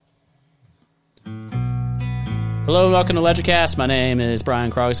Hello and welcome to Ledgercast. My name is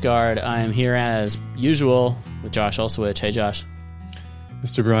Brian Krogsgaard. I am here as usual with Josh Olswich. Hey, Josh.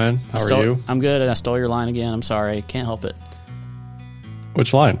 Mr. Brian, how are you? I'm good, and I stole your line again. I'm sorry. Can't help it.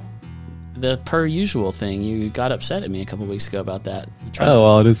 Which line? The per usual thing. You got upset at me a couple weeks ago about that. Oh,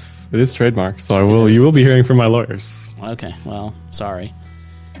 well, it is trademarked, so you will be hearing from my lawyers. Okay, well, sorry.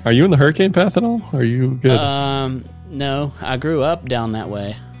 Are you in the hurricane path at all? Are you good? No, I grew up down that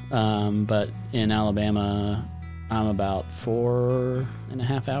way, but in Alabama, I'm about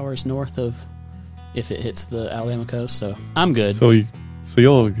 4.5 hours north of if it hits the Alabama coast, so I'm good. So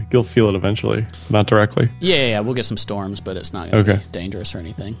you'll feel it eventually, not directly. Yeah, we'll get some storms, but it's not going to be dangerous or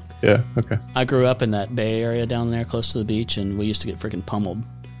anything. Yeah, okay. I grew up in that Bay Area down there close to the beach, and we used to get freaking pummeled.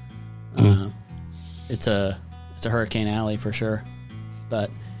 It's a hurricane alley for sure,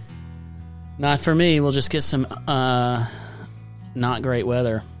 but not for me. We'll just get some not great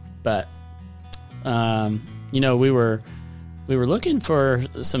weather, but we were looking for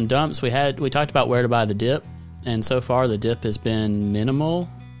some dumps. We talked about where to buy the dip, and so far the dip has been minimal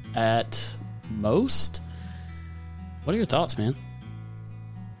at most. What are your thoughts, man?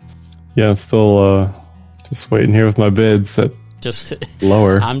 Yeah, I'm still just waiting here with my bids at just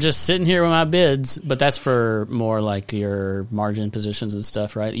lower. I'm just sitting here with my bids, but that's for more like your margin positions and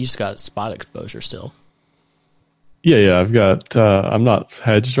stuff, right? You just got spot exposure still. Yeah, I've got. I'm not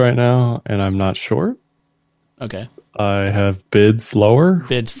hedged right now, and I'm not short. Okay. I have bids lower.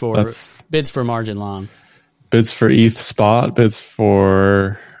 Bids for margin long. Bids for ETH spot. Bids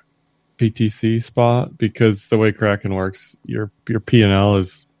for BTC spot, because the way Kraken works, your P&L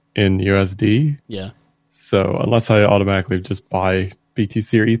is in USD. Yeah. So unless I automatically just buy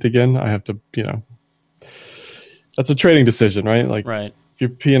BTC or ETH again, I have to, that's a trading decision, right? Like, right. If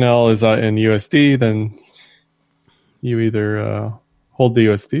your P&L is in USD, then you either hold the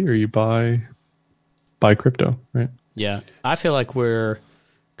USD or you buy crypto, right? Yeah. I feel like we're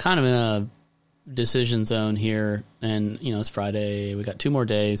kind of in a decision zone here, and, it's Friday. We got 2 more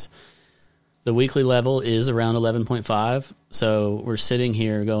days. The weekly level is around 11.5, so we're sitting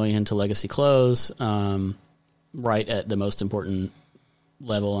here going into legacy close, right at the most important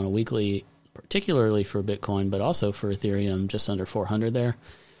level on a weekly, particularly for Bitcoin, but also for Ethereum, just under 400 there.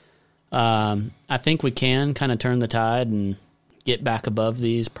 I think we can kind of turn the tide and get back above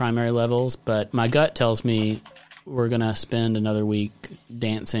these primary levels, but my gut tells me we're going to spend another week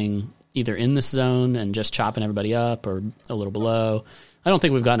dancing either in this zone and just chopping everybody up, or a little below. I don't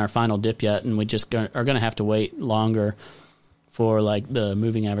think we've gotten our final dip yet, and we just are going to have to wait longer for like the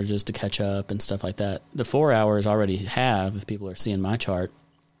moving averages to catch up and stuff like that. The 4 hours already have, if people are seeing my chart.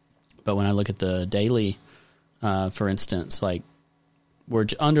 But when I look at the daily, for instance, like we're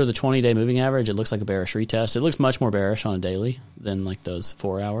under the 20-day moving average, it looks like a bearish retest. It looks much more bearish on a daily than like those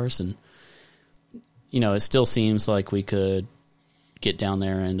 4 hours. And, it still seems like we could get down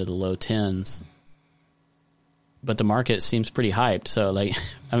there into the low 10s. But the market seems pretty hyped, so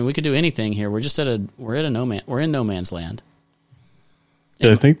we could do anything here. We're in no man's land.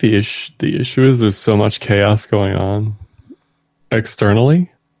 Yeah, I think the issue is there's so much chaos going on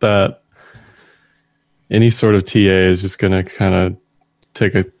externally that any sort of TA is just going to kind of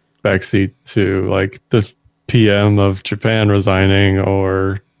take a backseat to like the PM of Japan resigning,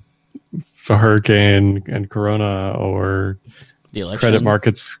 or a hurricane and Corona, or the election, credit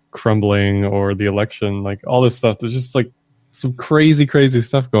markets crumbling, or the election, like all this stuff. There's just like some crazy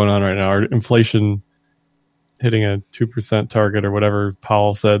stuff going on right now. Our inflation hitting a 2% target, or whatever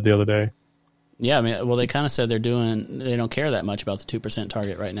Powell said the other day. Yeah, they kind of said they don't care that much about the 2%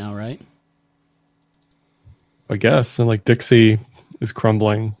 target right now, right? I guess. And like Dixie is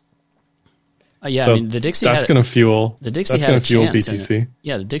crumbling. Yeah, so the Dixie that's going to fuel BTC.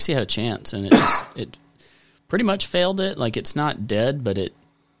 Yeah, the Dixie had a chance, and it pretty much failed it. Like, it's not dead, but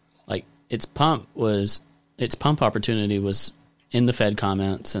its pump opportunity was in the Fed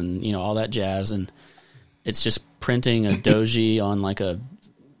comments and all that jazz, and it's just printing a doji on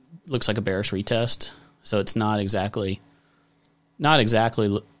looks like a bearish retest. So it's not exactly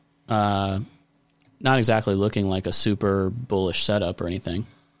looking like a super bullish setup or anything.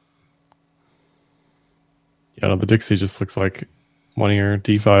 Yeah, no, the Dixie just looks like one of your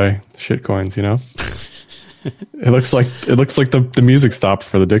DeFi shitcoins, It looks like the music stopped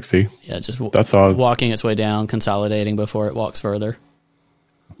for the Dixie. Yeah, just that's all. Walking its way down, consolidating before it walks further.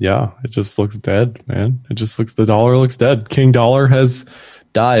 Yeah, it just looks dead, man. The dollar looks dead. King Dollar has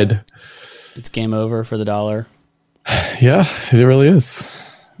died. It's game over for the dollar. Yeah, it really is.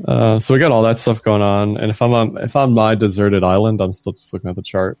 So we got all that stuff going on, and if I'm on my deserted island, I'm still just looking at the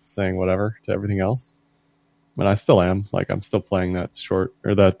chart, saying whatever to everything else. And I still am. Like, I'm still playing that short,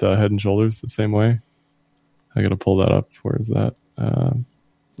 or that Head and Shoulders the same way. I got to pull that up. Where is that?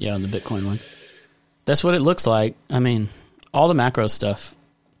 Yeah, on the Bitcoin one. That's what it looks like. I mean, all the macro stuff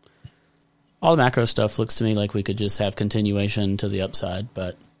looks to me like we could just have continuation to the upside,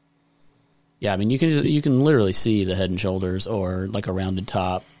 but yeah, I mean, you can literally see the head and shoulders or like a rounded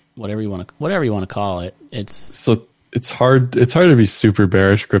top, whatever you want to call it. It's hard to be super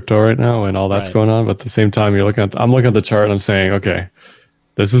bearish crypto right now and all that's going on, but at the same time I'm looking at the chart and I'm saying, okay,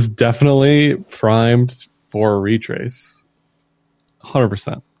 this is definitely primed for a retrace.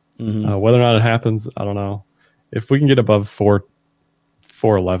 100%. Whether or not it happens, I don't know. If we can get above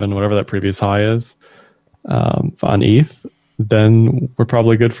 411, whatever that previous high is, on ETH, then we're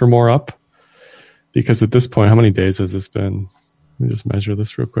probably good for more up. Because at this point, how many days has this been? Let me just measure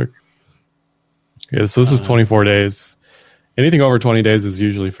this real quick. Okay, so this is 24 days. Anything over 20 days is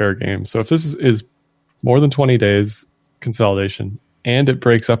usually fair game. So if this is more than 20 days consolidation and it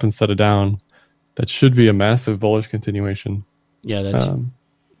breaks up instead of down, that should be a massive bullish continuation. Yeah,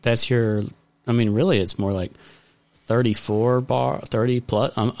 that's your. I mean, really, it's more like 30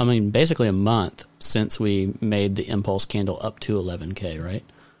 plus. I mean, basically a month since we made the impulse candle up to 11K, right?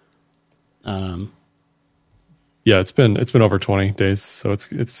 Yeah, it's been over 20 days, so it's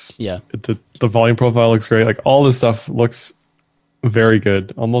the volume profile looks great. Like all this stuff looks very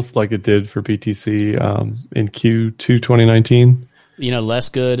good, almost like it did for BTC in Q2 2019. Less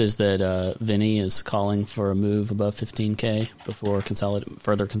good is that Vinny is calling for a move above 15K before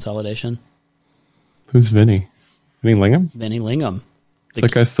further consolidation. Who's Vinny? Vinny Lingham? Vinny Lingham. Is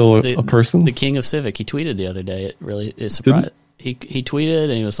that guy still a person? The king of Civic. He tweeted the other day. It really is surprised. He tweeted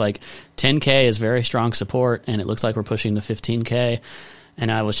and he was like, 10K is very strong support and it looks like we're pushing to 15K.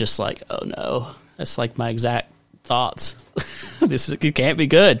 And I was just like, oh no, that's like my exact thoughts. It can't be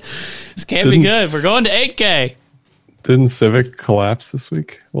good. This can't be good. We're going to 8K. Didn't Civic collapse this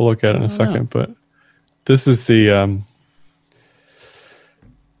week? We'll look at it in a second, but this is the,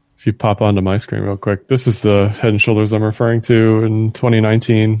 if you pop onto my screen real quick, this is the Head and Shoulders I'm referring to in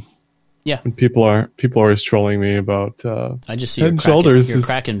 2019. Yeah, and people are always trolling me about. I just see your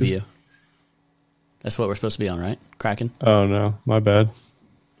Kraken view. That's what we're supposed to be on, right? Kraken. Oh no, my bad.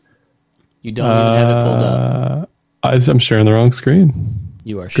 You don't even have it pulled up. I'm sharing the wrong screen.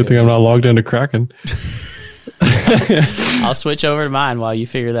 You are. Good thing I'm not logged into Kraken. I'll switch over to mine while you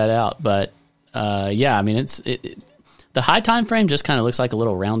figure that out. But yeah, I mean, the high time frame just kind of looks like a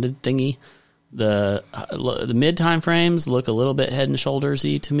little rounded thingy. The mid time frames look a little bit head and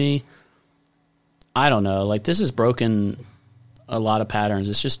shoulders-y to me. I don't know. Like this has broken a lot of patterns.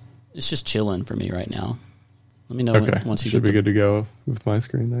 It's just chilling for me right now. Let me know once you should be good to go with my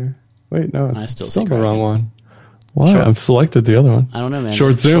screen there. Wait, no, it's still the wrong one. Why? I've selected the other one. I don't know, man.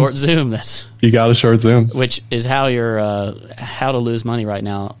 Short zoom. That's you got a short zoom, which is how you're how to lose money right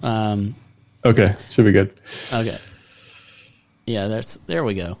now. Okay, should be good. Okay. Yeah, there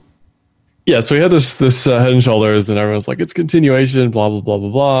we go. Yeah, so we had this Head and Shoulders, and everyone's like, it's continuation, blah blah blah blah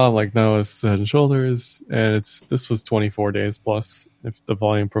blah. I'm like, no, it's Head and Shoulders, and this was 24 days plus. If the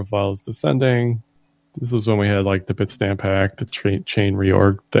volume profile is descending, this was when we had like the Bitstamp hack, the chain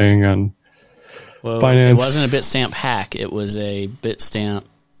reorg thing on Binance. It wasn't a Bitstamp hack; it was a Bitstamp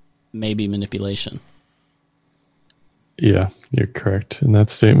maybe manipulation. Yeah, you're correct in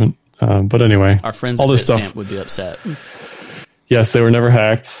that statement. But anyway, our friends at Bitstamp would be upset. Yes, they were never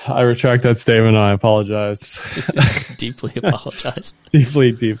hacked. I retract that statement. I apologize. Deeply apologize.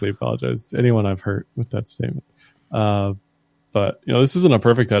 Deeply apologize to anyone I've hurt with that statement. But this isn't a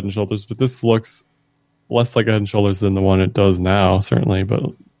perfect Head and Shoulders, but this looks less like a Head and Shoulders than the one it does now, certainly. But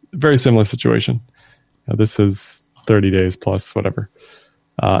very similar situation. This is 30 days plus whatever,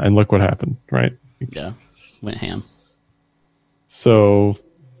 and look what happened, right? Yeah, went ham. So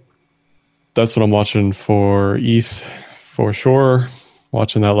that's what I'm watching for ETH. For sure,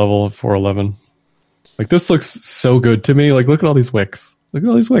 watching that level of 411. Like, this looks so good to me. Like, look at all these wicks.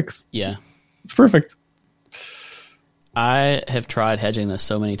 Yeah. It's perfect. I have tried hedging this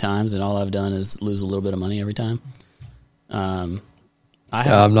so many times, and all I've done is lose a little bit of money every time. I'm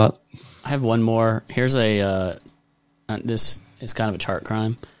not. I have one more. Here's this is kind of a chart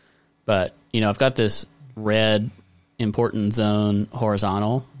crime, but, I've got this red important zone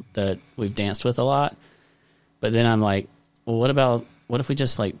horizontal that we've danced with a lot, but then I'm like, well, what if we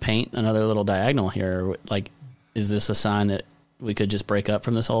just like paint another little diagonal here? Like, is this a sign that we could just break up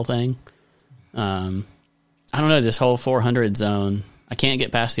from this whole thing? I don't know. This whole 400 zone, I can't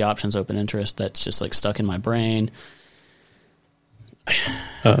get past the options open interest. That's just like stuck in my brain.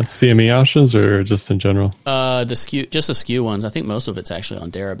 CME options or just in general? The skew ones. I think most of it's actually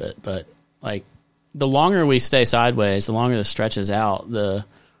on Deribit, but like the longer we stay sideways, the longer this stretches out, the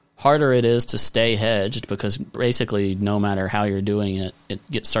harder it is to stay hedged because basically no matter how you're doing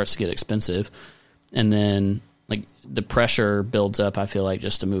it, starts to get expensive. And then like the pressure builds up, I feel like,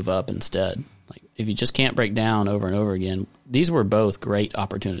 just to move up instead. Like if you just can't break down over and over again, these were both great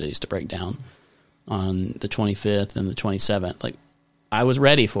opportunities to break down on the 25th and the 27th. Like I was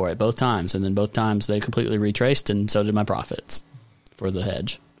ready for it both times, and then both times they completely retraced, and so did my profits for the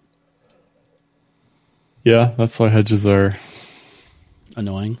hedge. Yeah, that's why hedges are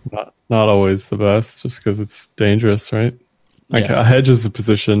annoying. Not always the best, just because it's dangerous, right? Like Yeah. a hedge is a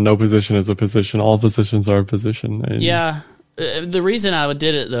position, no position is a position, all positions are a position. And Yeah. The reason I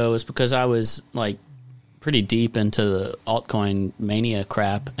did it, though, is because I was like pretty deep into the altcoin mania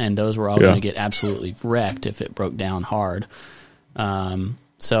crap, and those were all going to get absolutely wrecked if it broke down hard.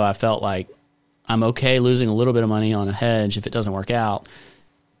 So I felt like I'm okay losing a little bit of money on a hedge if it doesn't work out,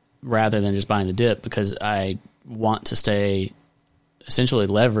 rather than just buying the dip, because I want to stay essentially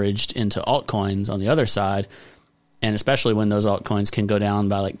leveraged into altcoins on the other side. And especially when those altcoins can go down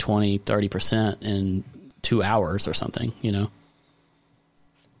by like 20, 30% in 2 hours or something, you know?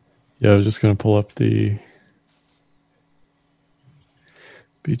 Yeah, I was just going to pull up the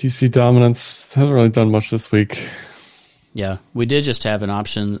BTC dominance. Haven't really done much this week. Yeah, we did just have an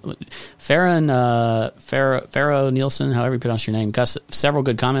option. Pharaoh Nielsen, however you pronounce your name, got several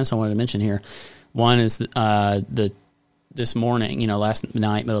good comments I wanted to mention here. One is this morning, last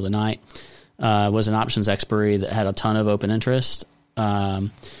night, middle of the night, was an options expiry that had a ton of open interest,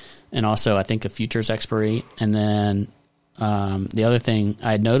 and also I think a futures expiry. And then the other thing,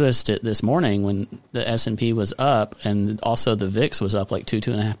 I had noticed it this morning when the S&P was up, and also the VIX was up like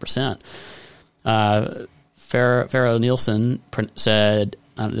 2.5%. Pharaoh Nielsen said,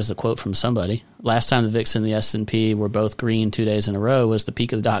 there's a quote from somebody, last time the VIX and the S&P were both green 2 days in a row was the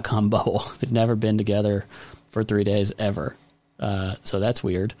peak of the dot-com bubble. They've never been together for 3 days ever. So that's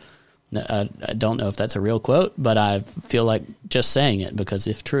weird. I don't know if that's a real quote, but I feel like just saying it, because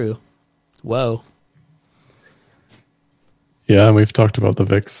if true, whoa. Yeah, and we've talked about the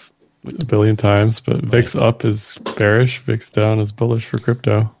VIX a billion times, but VIX up is bearish, VIX down is bullish for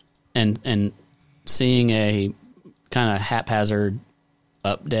crypto. And seeing a kind of haphazard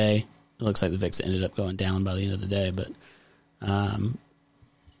up day, it looks like the VIX ended up going down by the end of the day, but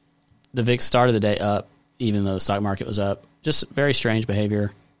the VIX started the day up, even though the stock market was up. Just very strange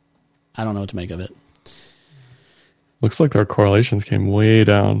behavior. I don't know what to make of it. Looks like their correlations came way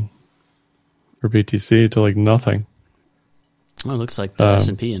down for BTC to like nothing. Well, it looks like the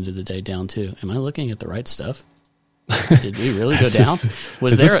S&P ended the day down too. Am I looking at the right stuff? Did we really go down?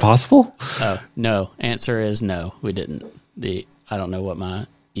 Is this possible? Oh, no. Answer is no, we didn't. I don't know what my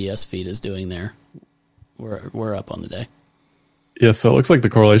ES feed is doing there. We're up on the day. Yeah, so it looks like the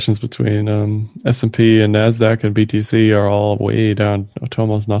correlations between S&P and NASDAQ and BTC are all way down to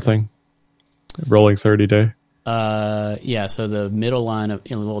almost nothing. Rolling 30-day. Yeah, so the middle line of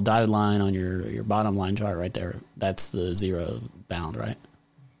the little dotted line on your bottom line chart right there, that's the zero bound, right?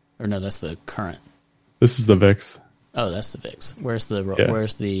 Or no, that's the current. This is the VIX. Oh, that's the VIX. Where's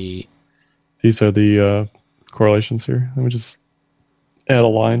the These are the correlations here. Let me just add a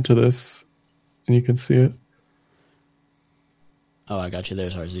line to this, and you can see it. Oh, I got you.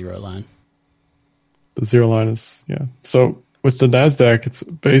 There's our zero line. The zero line is, yeah. So with the NASDAQ, it's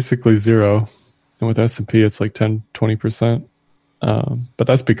basically zero. And with S&P, it's like 10, 20%. But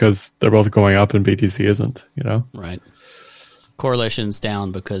that's because they're both going up and BTC isn't, Right. Correlation's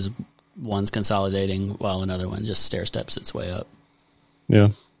down because one's consolidating while another one just stair steps its way up. Yeah.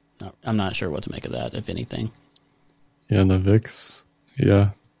 I'm not sure what to make of that, if anything. Yeah, and the VIX,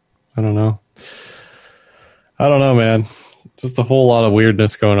 yeah. I don't know, man. Just a whole lot of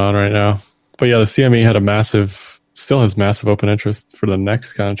weirdness going on right now. But yeah, the CME had still has massive open interest for the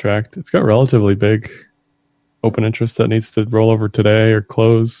next contract. It's got relatively big open interest that needs to roll over today or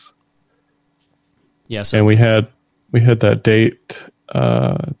close. Yeah. So and we had that date,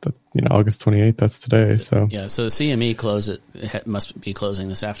 August 28th. That's today. So yeah. So the CME must be closing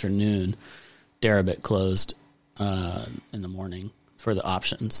this afternoon. Deribit closed in the morning for the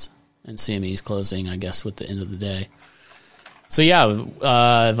options, and CME is closing, I guess, with the end of the day. So yeah,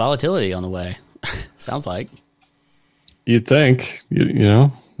 volatility on the way. Sounds like. You'd think,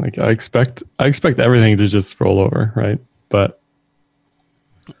 like I expect everything to just roll over, right? But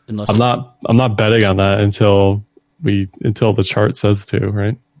I'm not betting on that until the chart says to,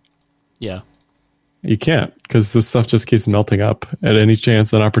 right? Yeah. You can't, because this stuff just keeps melting up at any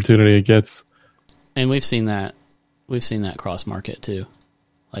chance and opportunity it gets. And we've seen that cross market too.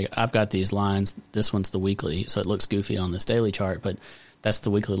 Like I've got these lines. This one's the weekly, so it looks goofy on this daily chart, but that's the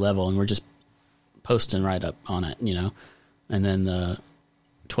weekly level, and we're just posting right up on it, And then the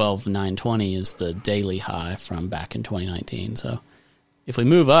 12,920 is the daily high from back in 2019. So if we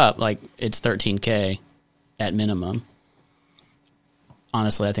move up, like it's 13K at minimum.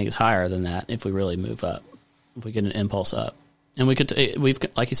 Honestly, I think it's higher than that if we really move up, if we get an impulse up. And we've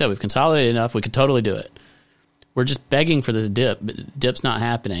like you said, we've consolidated enough. We could totally do it. We're just begging for this dip, but dip's not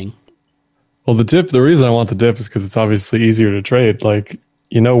happening. Well, the reason I want the dip is because it's obviously easier to trade. Like,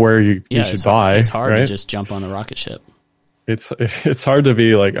 you know where you should buy. It's hard right? to just jump on the rocket ship. It's hard to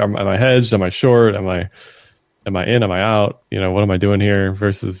be like, am I hedged? Am I short? Am I in? Am I out? You know, what am I doing here?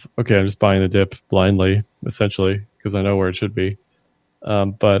 Versus, okay, I'm just buying the dip blindly, essentially, because I know where it should be.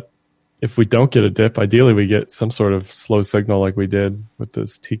 But if we don't get a dip, ideally we get some sort of slow signal like we did with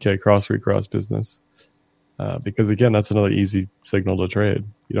this TK cross recross business. Because again, that's another easy signal to trade.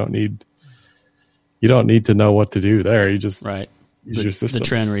 You don't need to know what to do there. You just use your system. The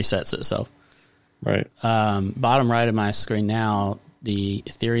trend resets itself. Right. Bottom right of my screen now, the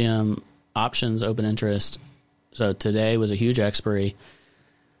Ethereum options open interest. So today was a huge expiry.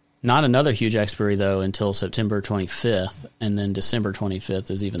 Not another huge expiry, though, until September 25th, and then December 25th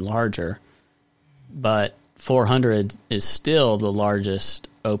is even larger. But 400 is still the largest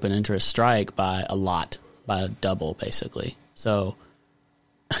open interest strike by a lot, by a double, basically. So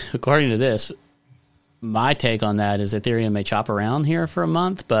according to this, my take on that is Ethereum may chop around here for a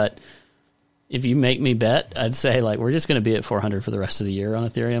month, but if you make me bet, I'd say like we're just going to be at 400 for the rest of the year on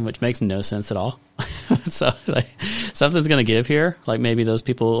Ethereum, which makes no sense at all. So like, something's going to give here. Like maybe those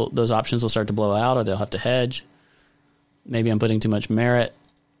options will start to blow out, or they'll have to hedge. Maybe I'm putting too much merit.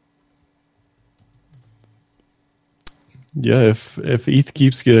 Yeah, if ETH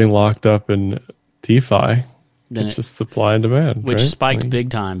keeps getting locked up in DeFi, then it's just supply and demand, which right? spiked big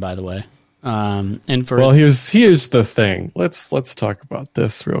time, by the way. Here's the thing. Let's talk about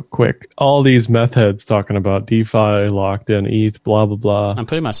this real quick. All these meth heads talking about DeFi, locked in ETH, blah blah blah. I'm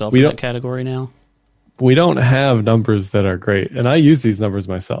putting myself in that category now. We don't have numbers that are great, and I use these numbers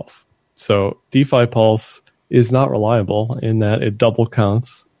myself. So DeFi Pulse is not reliable in that it double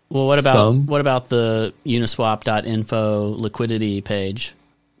counts. Well, what about the Uniswap.info liquidity page?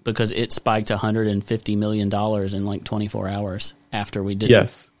 Because it spiked $150 million in like 24 hours after we did.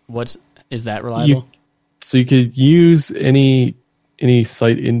 Yes. Is that reliable? So you could use any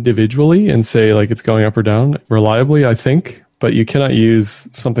site individually and say like it's going up or down reliably, I think, but you cannot use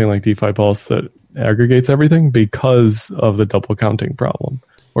something like DeFi Pulse that aggregates everything because of the double counting problem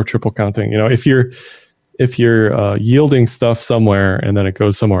or triple counting. You know, if you're yielding stuff somewhere and then it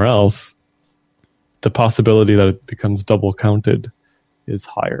goes somewhere else, the possibility that it becomes double counted is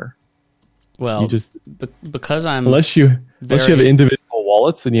higher. Well, because unless you have individual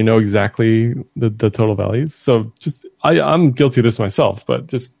wallets and you know exactly the total values. So I'm guilty of this myself, but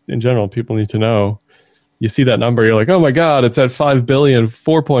just in general, people need to know. You see that number, you're like, oh my God, it's at 5 billion,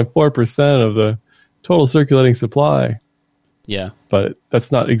 4.4% of the total circulating supply. Yeah. But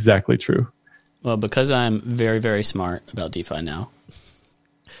that's not exactly true. Well, because I'm very, very smart about DeFi now.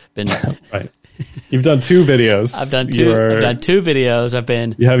 Right. You've done 2 videos. I've done 2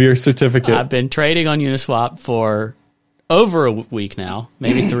 videos. You have your certificate. I've been trading on Uniswap for over a week now,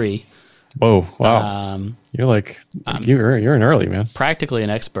 maybe 3. Whoa! Wow! You're an early man. Practically an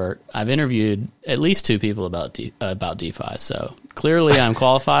expert. I've interviewed at least 2 people about DeFi, so clearly I'm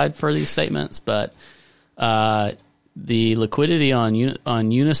qualified for these statements. But the liquidity on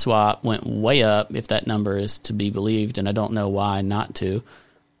Uniswap went way up, if that number is to be believed, and I don't know why not to.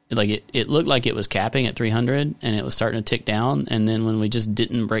 Like it looked like it was capping at 300 and it was starting to tick down. And then when we just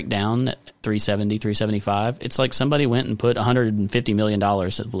didn't break down at 370, 375, it's like somebody went and put $150 million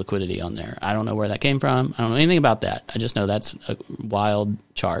of liquidity on there. I don't know where that came from. I don't know anything about that. I just know that's a wild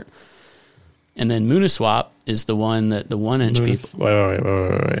chart. And then Mooniswap is the one that the 1-inch people.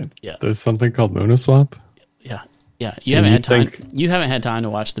 Wait. Yeah. There's something called Mooniswap? Yeah. Yeah, you haven't had time. You haven't had time to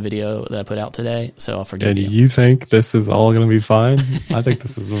watch the video that I put out today, so I'll forgive you. And you think this is all going to be fine? I think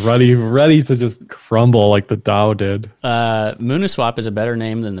this is ready to just crumble like the Dow did. Mooniswap is a better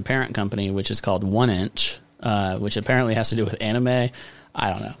name than the parent company, which is called 1-inch, which apparently has to do with anime. I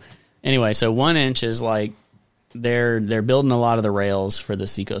don't know. Anyway, so 1-inch is like they're building a lot of the rails for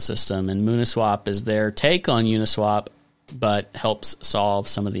this ecosystem, and Mooniswap is their take on Uniswap, but helps solve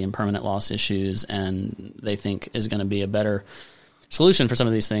some of the impermanent loss issues, and they think is going to be a better solution for some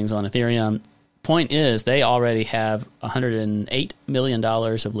of these things on Ethereum. Point is, they already have $108 million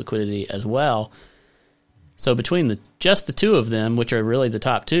of liquidity as well. So between just the 2 of them, which are really the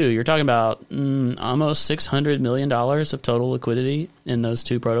top 2, you're talking about almost $600 million of total liquidity in those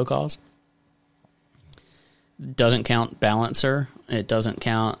 2 protocols. Doesn't count Balancer. It doesn't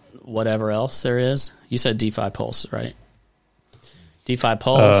count whatever else there is. You said DeFi Pulse, right? DeFi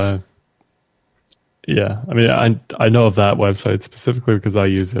Pulse. Yeah, I mean, I know of that website specifically because I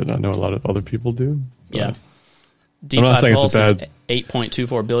use it. I know a lot of other people do. Yeah. I'm not DeFi saying Pulse it's a bad. is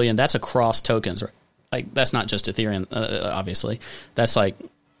 8.24 billion. That's across tokens. Right? Like that's not just Ethereum, obviously. That's like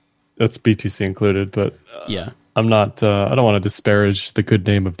That's BTC included, but yeah. I'm not. I don't want to disparage the good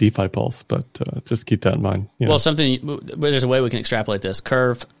name of DeFi Pulse, but just keep that in mind. Well, there's a way we can extrapolate this.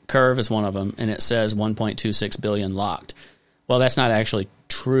 Curve is one of them, and it says 1.26 billion locked. Well, that's not actually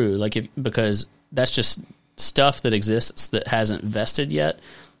true. Because that's just stuff that exists that hasn't vested yet.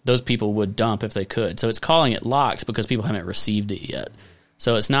 Those people would dump if they could. So it's calling it locked because people haven't received it yet.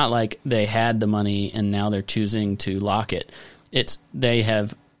 So it's not like they had the money and now they're choosing to lock it. It's they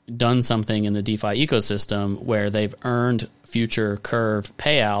have done something in the DeFi ecosystem where they've earned future Curve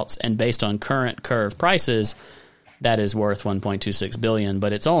payouts, and based on current Curve prices, that is worth 1.26 billion,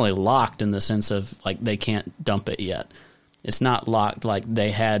 but it's only locked in the sense of like they can't dump it yet. It's not locked like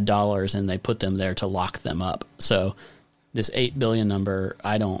they had dollars and they put them there to lock them up. So this 8 billion number,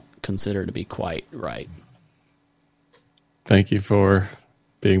 I don't consider to be quite right. Thank you for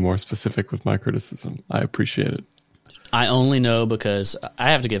being more specific with my criticism. I appreciate it. I only know because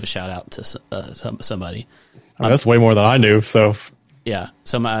I have to give a shout out to somebody. I mean, that's way more than I knew. So yeah,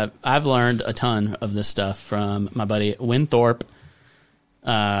 I've learned a ton of this stuff from my buddy Winthorpe.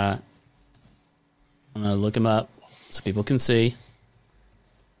 I'm gonna look him up so people can see.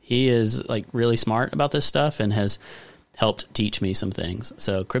 He is like really smart about this stuff and has helped teach me some things.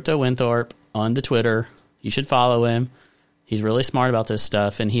 So Crypto Winthorpe on the Twitter, you should follow him. He's really smart about this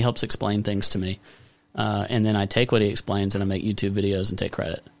stuff and he helps explain things to me. And then I take what he explains and I make YouTube videos and take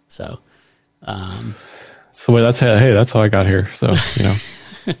credit. So, that's how I got here. So,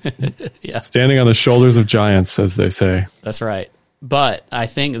 yeah, standing on the shoulders of giants, as they say. That's right. But I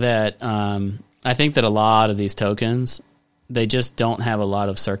think that a lot of these tokens, they just don't have a lot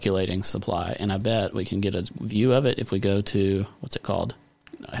of circulating supply. And I bet we can get a view of it if we go to, what's it called?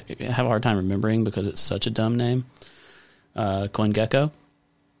 I have a hard time remembering because it's such a dumb name. CoinGecko.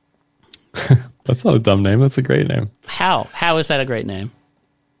 That's not a dumb name. That's a great name. How is that a great name?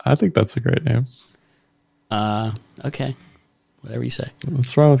 I think that's a great name. Okay. Whatever you say.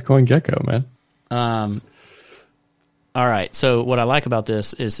 What's wrong with CoinGecko, man? All right. So what I like about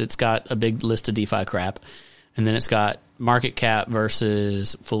this is it's got a big list of DeFi crap, and then it's got market cap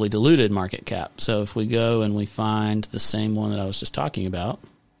versus fully diluted market cap. So if we go and we find the same one that I was just talking about,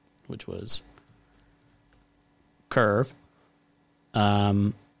 which was Curve.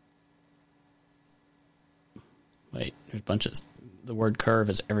 Wait, there's bunches. The word curve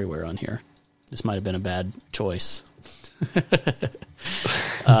is everywhere on here. This might have been a bad choice. So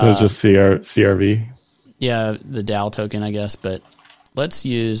it's just CRV? Yeah, the DAO token, I guess. But let's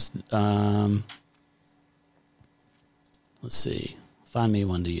use, let's see. Find me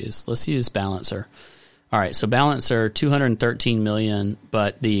one to use. Let's use Balancer. All right, so Balancer, 213 million,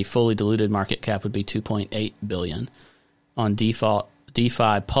 but the fully diluted market cap would be 2.8 billion. On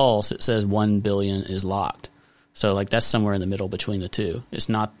DeFi Pulse, it says 1 billion is locked. So like that's somewhere in the middle between the two. It's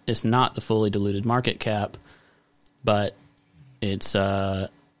not the fully diluted market cap, but it's a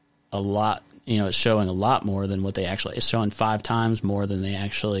lot, it's showing a lot more than what they actually, it's showing 5 times more than they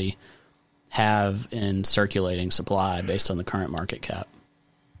actually have in circulating supply based on the current market cap.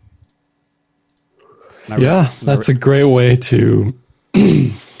 That's a great way to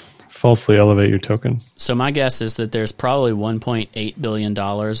falsely elevate your token. So my guess is that there's probably $1.8 billion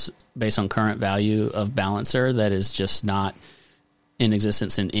based on current value of Balancer that is just not in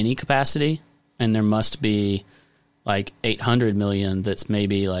existence in any capacity. And there must be like 800 million that's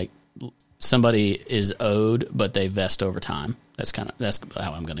maybe like somebody is owed, but they vest over time. That's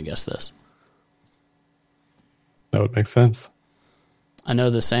how I'm going to guess this. That would make sense. I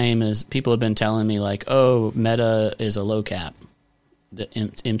know the same as people have been telling me like, oh, Meta is a low cap. The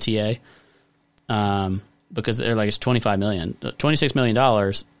MTA, because they're like it's $25 million, $26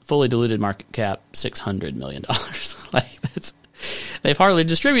 million, fully diluted market cap, $600 million. Like they've hardly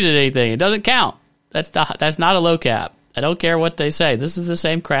distributed anything. It doesn't count. That's not a low cap. I don't care what they say. This is the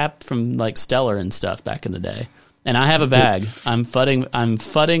same crap from like Stellar and stuff back in the day. And I have a bag. I'm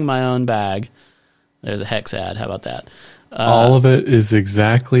fudding my own bag. There's a Hex ad. How about that? All of it is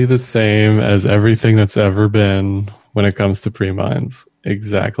exactly the same as everything that's ever been when it comes to pre-mines.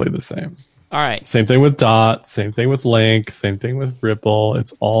 Exactly the same. All right. Same thing with DOT, same thing with Link, same thing with Ripple.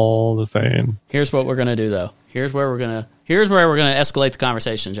 It's all the same. Here's what we're going to do, though. Here's where we're going to escalate the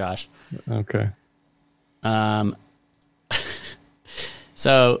conversation, Josh. Okay.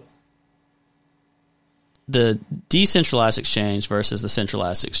 So the decentralized exchange versus the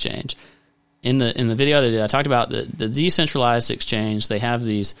centralized exchange. in the video that I talked about the decentralized exchange. They have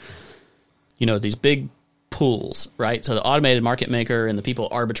these, these big pools, right? So the automated market maker and the people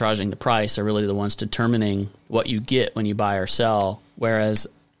arbitraging the price are really the ones determining what you get when you buy or sell. Whereas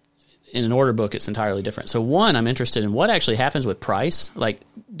in an order book, it's entirely different. So one, I'm interested in what actually happens with price. Like,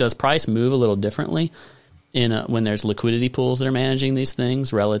 does price move a little differently when there's liquidity pools that are managing these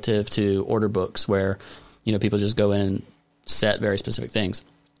things relative to order books where, people just go in and set very specific things.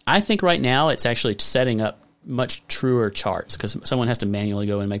 I think right now it's actually setting up much truer charts because someone has to manually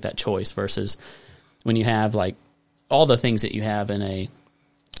go and make that choice versus when you have like all the things that you have in a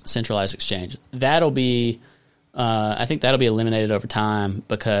centralized exchange. That'll be, I think that'll be eliminated over time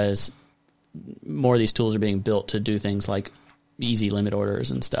because more of these tools are being built to do things like easy limit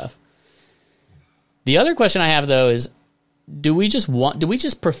orders and stuff. The other question I have though is, do we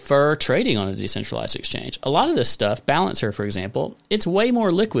just prefer trading on a decentralized exchange? A lot of this stuff, Balancer, for example, it's way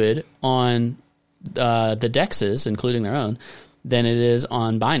more liquid on the DEXs, including their own, than it is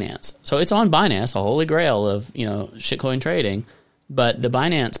on Binance. So it's on Binance, the holy grail of, shitcoin trading, but the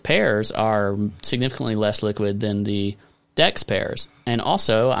Binance pairs are significantly less liquid than the DEX pairs. And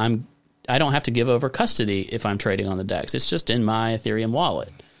also, I don't have to give over custody if I'm trading on the DEX. It's just in my Ethereum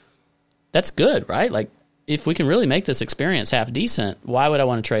wallet. That's good, right? Like, if we can really make this experience half decent, why would I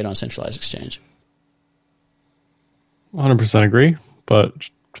want to trade on a centralized exchange? 100% agree, but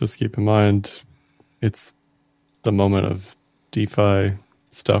just keep in mind, it's the moment of DeFi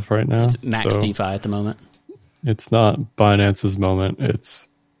stuff right now. It's max DeFi at the moment. It's not Binance's moment. It's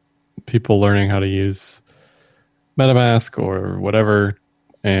people learning how to use MetaMask or whatever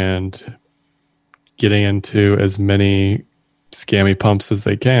and getting into as many scammy pumps as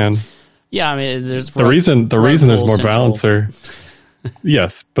they can. Yeah, I mean, there's the reason there's more Balancer.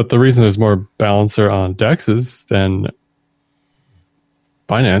 Yes, but the reason there's more Balancer on DEXs than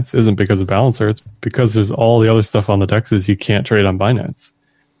Binance isn't because of Balancer. It's because there's all the other stuff on the DEXs you can't trade on Binance.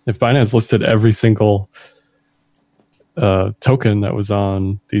 If Binance listed every single token that was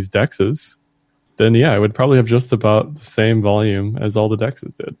on these DEXs, then yeah, it would probably have just about the same volume as all the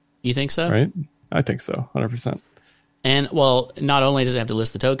DEXs did. You think so? Right? I think so, 100%. And, well, not only does it have to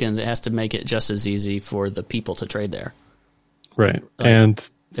list the tokens, it has to make it just as easy for the people to trade there. Right. Like,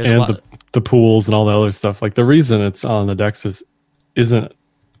 and the pools and all the other stuff. Like, the reason it's on the DEXs isn't,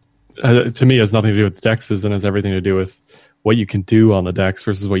 to me, has nothing to do with the DEXs and has everything to do with what you can do on the DEX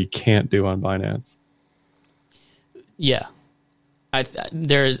versus what you can't do on Binance. Yeah.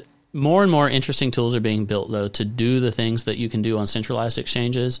 There's more and more interesting tools are being built, though, to do the things that you can do on centralized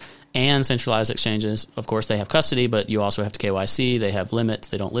exchanges. And centralized exchanges, of course, they have custody, but you also have to KYC. They have limits.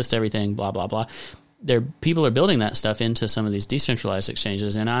 They don't list everything, blah, blah, blah. People are building that stuff into some of these decentralized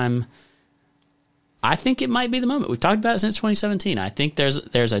exchanges, and I think it might be the moment. We've talked about it since 2017. I think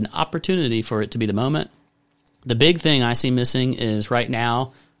there's an opportunity for it to be the moment. The big thing I see missing is right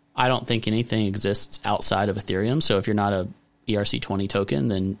now, I don't think anything exists outside of Ethereum. So if you're not a ERC20 token,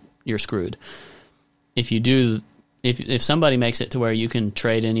 then you're screwed. If you do, if somebody makes it to where you can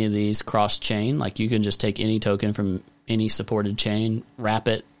trade any of these cross-chain, like you can just take any token from any supported chain, wrap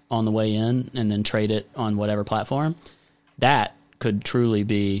it on the way in, and then trade it on whatever platform, that could truly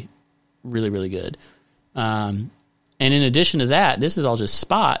be really, really good. And in addition to that, this is all just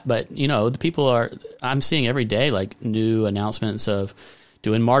spot, but the people I'm seeing every day like new announcements of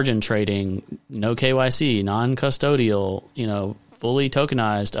doing margin trading, no KYC, non-custodial, fully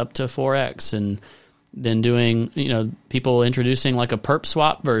tokenized up to 4x, and then doing, people introducing like a perp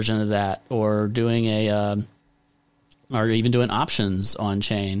swap version of that, or doing or even doing options on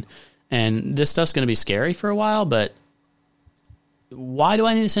chain. And this stuff's going to be scary for a while, but why do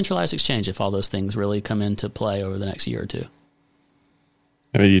I need a centralized exchange if all those things really come into play over the next year or two?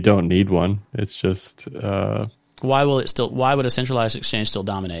 I mean, you don't need one. It's just why would a centralized exchange still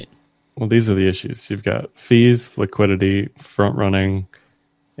dominate? Well, these are the issues. You've got fees, liquidity, front running,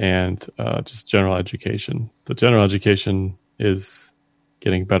 and just general education. The general education is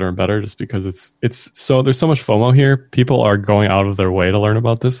getting better and better just because it's so there's so much FOMO here. People are going out of their way to learn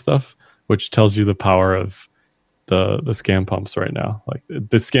about this stuff, which tells you the power of the scam pumps right now. Like,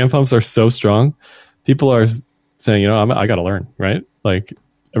 the scam pumps are so strong. People are saying, I got to learn, right? Like,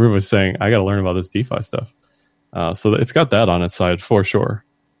 everybody's saying, I got to learn about this DeFi stuff. So it's got that on its side for sure.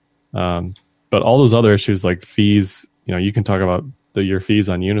 But all those other issues like fees, you can talk about your fees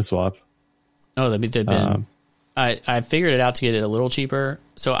on Uniswap. Oh, they've been. I figured it out to get it a little cheaper.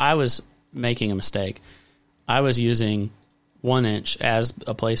 So I was making a mistake. I was using 1inch as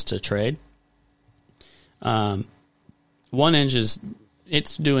a place to trade. 1inch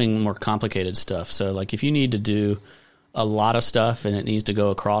it's doing more complicated stuff. So like if you need to do a lot of stuff and it needs to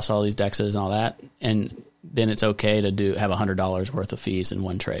go across all these dexes and all that, and then it's okay to have $100 worth of fees in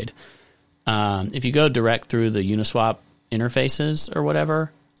one trade. If you go direct through the Uniswap interfaces or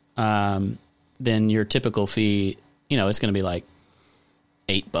whatever, then your typical fee, it's going to be like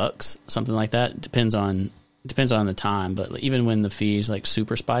 $8, something like that. Depends on the time, but even when the fees like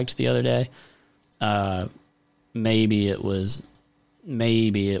super spiked the other day, maybe it was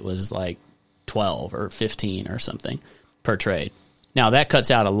like 12 or 15 or something per trade. Now that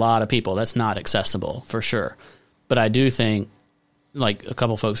cuts out a lot of people. That's not accessible for sure. But I do think, like a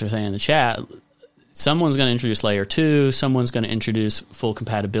couple folks are saying in the chat, someone's going to introduce layer 2, someone's going to introduce full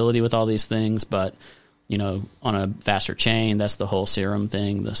compatibility with all these things, but on a faster chain. That's the whole Serum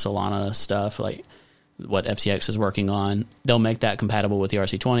thing, the Solana stuff, like what FTX is working on. They'll make that compatible with the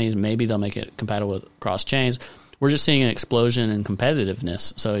RC20s. Maybe they'll make it compatible with cross chains. We're just seeing an explosion in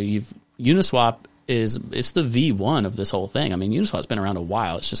competitiveness. So Uniswap it's the V1 of this whole thing. I mean, Uniswap's been around a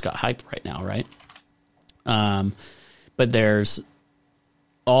while. It's just got hype right now, right? But there's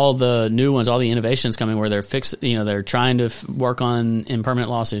all the new ones, all the innovations coming where they're trying to work on impermanent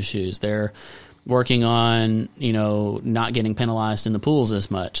loss issues. They're working on, not getting penalized in the pools as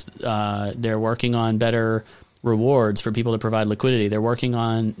much. They're working on better rewards for people to provide liquidity. They're working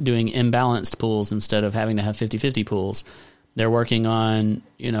on doing imbalanced pools instead of having to have 50-50 pools. They're working on,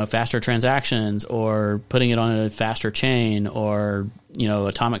 faster transactions or putting it on a faster chain or,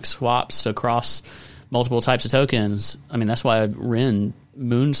 atomic swaps across multiple types of tokens. I mean, that's why Ren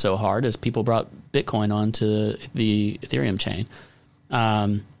mooned so hard as people brought Bitcoin onto the Ethereum chain.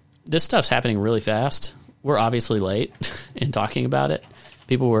 This stuff's happening really fast. We're obviously late in talking about it.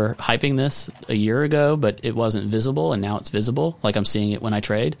 People were hyping this a year ago, but it wasn't visible, and now it's visible. Like I'm seeing it when I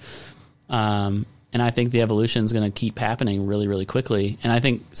trade. And I think the evolution is going to keep happening really, really quickly. And I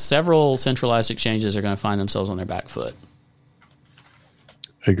think several centralized exchanges are going to find themselves on their back foot.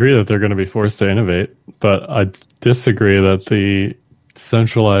 I agree that they're going to be forced to innovate, but I disagree that the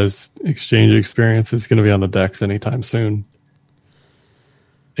centralized exchange experience is going to be on the DEX anytime soon.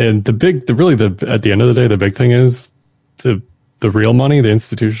 And at the end of the day, the big thing is the real money, the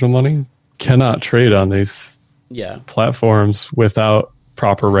institutional money, cannot trade on these platforms without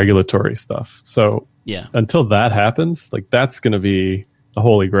proper regulatory stuff. So until that happens, like that's going to be the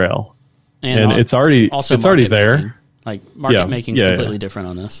holy grail. And it's already there. Making. Like market making is completely different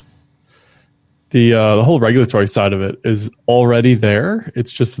on this. The whole regulatory side of it is already there.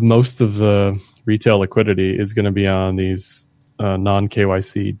 It's just most of the retail liquidity is going to be on these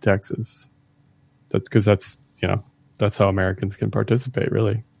non-KYC DEXs. Because that's how Americans can participate,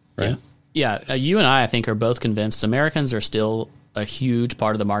 really. Right? Yeah. You and I think, are both convinced Americans are still a huge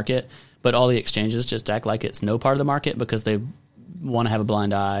part of the market, but all the exchanges just act like it's no part of the market because they want to have a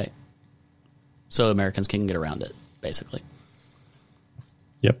blind eye so Americans can get around it, basically.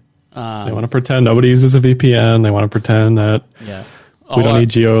 Yep. They want to pretend nobody uses a VPN. They want to pretend that we don't need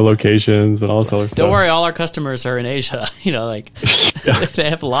geolocations and all this other stuff. Don't worry, all our customers are in Asia. They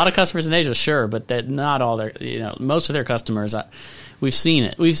have a lot of customers in Asia, sure, but that not all their, most of their customers. We've seen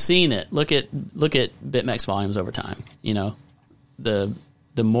it. Look at BitMEX volumes over time. The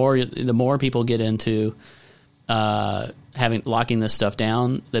more people get into locking this stuff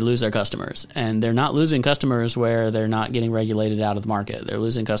down, they lose their customers, and they're not losing customers where they're not getting regulated out of the market. They're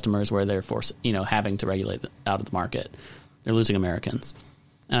losing customers where they're having to regulate out of the market. They're losing Americans.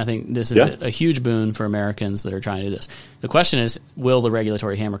 And I think this is a huge boon for Americans that are trying to do this. The question is, will the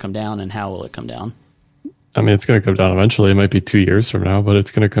regulatory hammer come down, and how will it come down? I mean, it's going to come down eventually. It might be 2 years from now, but it's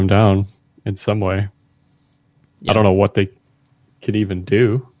going to come down in some way. I don't know what they could even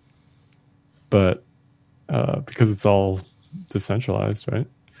do, but because it's all decentralized, right?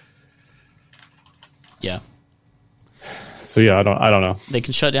 Yeah. So I don't know. They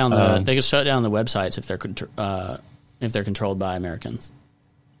can shut down the websites if they're controlled by Americans.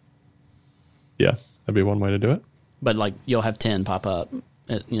 Yeah, that'd be one way to do it. But you'll have 10 pop up,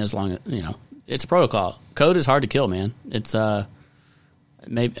 as long as it's a protocol. Code is hard to kill, man. It's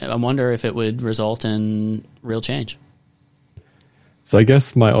maybe I wonder if it would result in real change. So I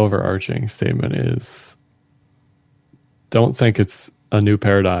guess my overarching statement is, don't think it's a new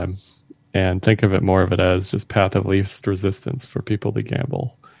paradigm, and think of it more of it as just path of least resistance for people to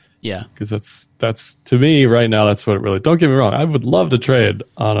gamble. Yeah. Because that's to me right now, that's what it really, don't get me wrong. I would love to trade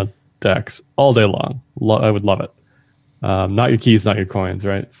on a DEX all day long. I would love it. Not your keys, not your coins,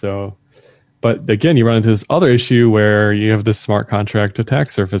 right? So, but again, you run into this other issue where you have this smart contract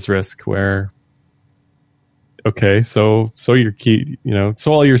attack surface risk where, okay, so your key,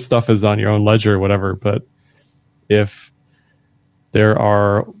 so all your stuff is on your own ledger or whatever, but if there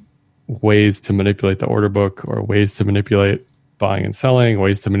are ways to manipulate the order book, or ways to manipulate buying and selling,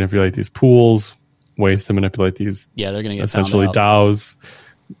 ways to manipulate these pools, ways to manipulate these they're going to get essentially DAOs.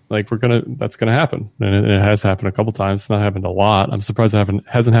 Like that's going to happen, and it has happened a couple times. It's not happened a lot. I'm surprised it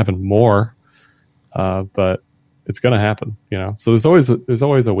hasn't happened more, but it's going to happen. So there's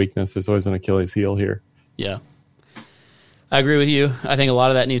always a weakness. There's always an Achilles heel here. Yeah, I agree with you. I think a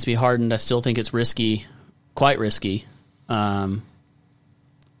lot of that needs to be hardened. I still think it's risky, quite risky.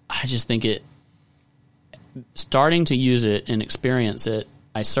 I just think starting to use it and experience it,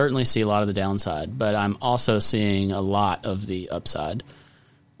 I certainly see a lot of the downside, but I'm also seeing a lot of the upside.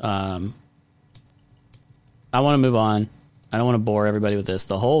 I want to move on. I don't want to bore everybody with this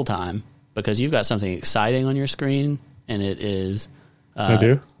the whole time, because you've got something exciting on your screen, and it is. I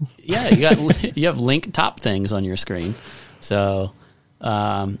do. Yeah, you have link top things on your screen. So,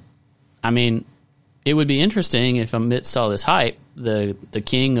 I mean, it would be interesting if amidst all this hype, the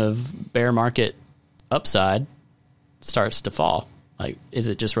king of bear market upside starts to fall. Like, is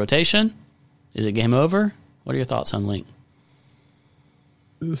it just rotation? Is it game over? What are your thoughts on Link?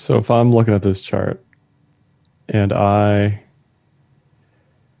 So if I'm looking at this chart and I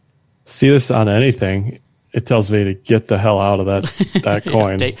see this on anything, it tells me to get the hell out of that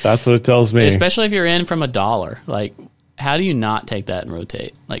coin. That's what it tells me. Especially if you're in from $1. Like, how do you not take that and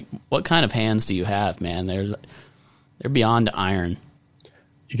rotate? Like, what kind of hands do you have, man? They're beyond iron.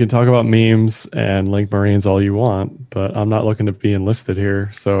 You can talk about memes and Link Marines all you want, but I'm not looking to be enlisted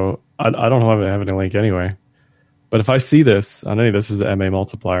here, so I don't have any Link anyway. But if I see this on this is the MA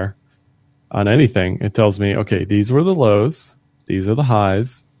multiplier on anything, it tells me, okay, these were the lows, these are the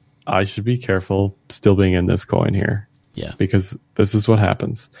highs. I should be careful still being in this coin here. Yeah. Because this is what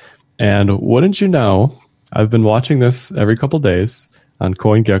happens. And wouldn't you know, I've been watching this every couple days on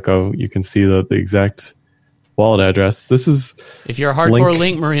CoinGecko. You can see the exact wallet address. This is, if you're a hardcore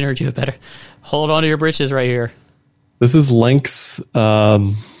Link Mariner, you better hold on to your britches right here. This is Link's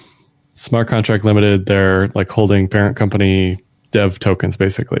Smart Contract Limited. They're like holding parent company dev tokens,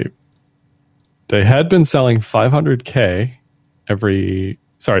 basically. They had been selling 500K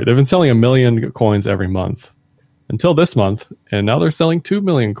they've been selling 1 million coins every month until this month, and now they're selling 2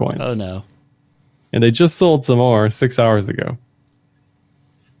 million coins. Oh no. And they just sold some more 6 hours ago.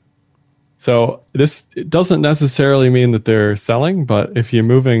 So this doesn't necessarily mean that they're selling, but if you're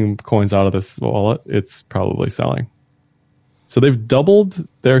moving coins out of this wallet, it's probably selling. So they've doubled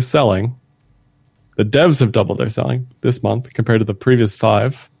their selling. The devs have doubled their selling this month compared to the previous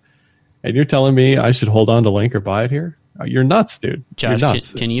 5. And you're telling me I should hold on to Link or buy it here? You're nuts, dude. Josh, you're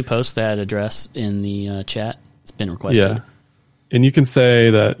nuts. Can you post that address in the chat? It's been requested. Yeah. And you can say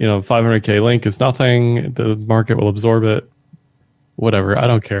that, 500K Link is nothing. The market will absorb it. Whatever. I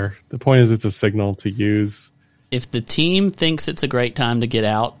don't care. The point is it's a signal to use. If the team thinks it's a great time to get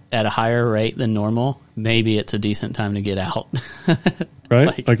out at a higher rate than normal, maybe it's a decent time to get out.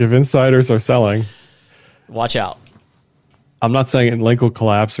 Right? Like if insiders are selling. Watch out. I'm not saying Link will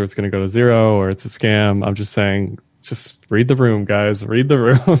collapse or it's going to go to zero or it's a scam. I'm just saying, just read the room, guys. Read the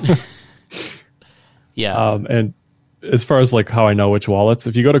room. Yeah. And as far as like how I know which wallets,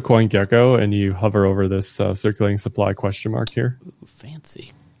 if you go to CoinGecko and you hover over this circulating supply question mark here, ooh,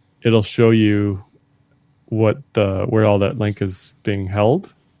 fancy, it'll show you where all that Link is being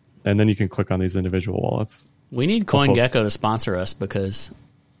held, and then you can click on these individual wallets. We need CoinGecko to sponsor us because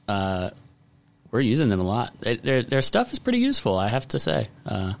we're using them a lot. Their stuff is pretty useful, I have to say.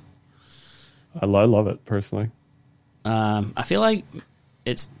 I love it personally. I feel like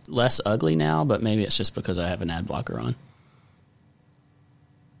it's less ugly now, but maybe it's just because I have an ad blocker on.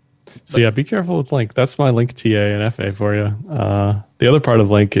 So yeah, be careful with Link. That's my Link TA and FA for you. The other part of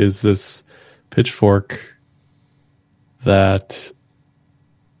Link is this Pitchfork that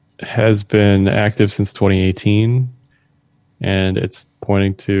has been active since 2018, and it's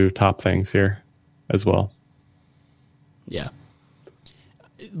pointing to top things here as well. Yeah.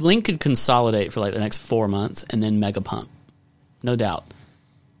 Link could consolidate for like the next 4 months and then mega pump. No doubt.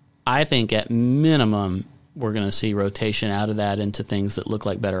 I think at minimum we're going to see rotation out of that into things that look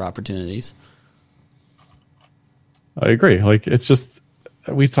like better opportunities. I agree. Like it's just,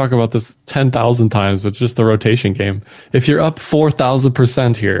 we talk about this 10,000 times, but it's just the rotation game. If you're up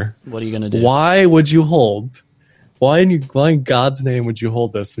 4,000% here, what are you going to do? Why would you hold? Why in God's name would you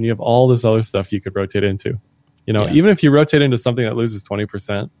hold this when you have all this other stuff you could rotate into? Even if you rotate into something that loses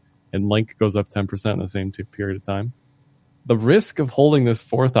 20% and Link goes up 10% in the same period of time, the risk of holding this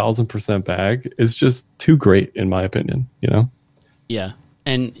 4,000% bag is just too great, in my opinion. Yeah,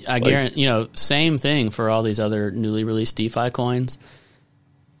 and I guarantee, same thing for all these other newly released DeFi coins.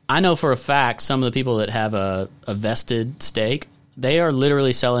 I know for a fact some of the people that have a vested stake They are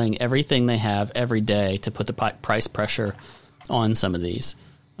literally selling everything they have every day to put the price pressure on some of these.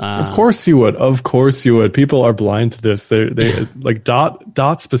 Of course you would. Of course you would. People are blind to this. They like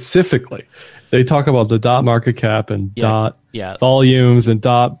dot specifically. They talk about the dot market cap and dot volumes and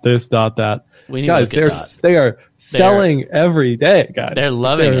dot this, dot that. Guys, they are selling every day, guys. They're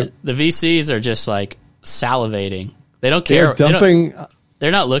loving it. The VCs are just like salivating. They don't care. They're dumping.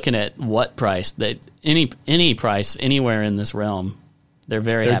 They're not looking at what price. Any price anywhere in this realm, they're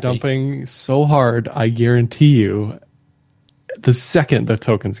happy. They're dumping so hard. I guarantee you, the second the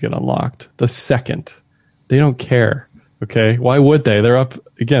tokens get unlocked, they don't care. Okay, why would they? They're up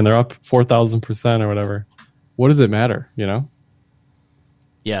again. They're up 4,000% or whatever. What does it matter? You know?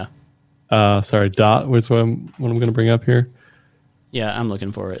 Yeah. Sorry, dot was what I'm going to bring up here. Yeah, I'm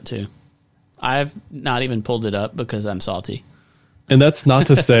looking for it too. I've not even pulled it up because I'm salty. And that's not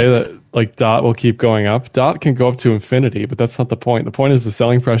to say that like dot will keep going up. Dot can go up to infinity, but that's not the point. The point is the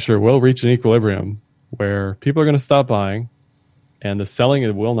selling pressure will reach an equilibrium where people are going to stop buying, and the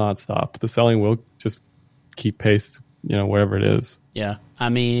selling will not stop. The selling will just keep pace, wherever it is. Yeah, I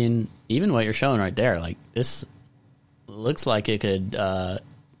mean, even what you're showing right there, like this looks like it could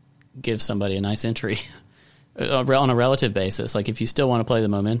give somebody a nice entry on a relative basis. Like if you still want to play the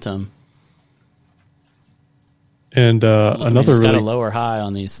momentum. And another it's got a lower high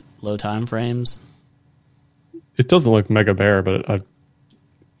on these low time frames. It doesn't look mega bear, but I'm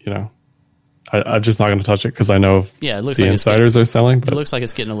just not going to touch it because I know it looks the like insiders are selling. But it looks like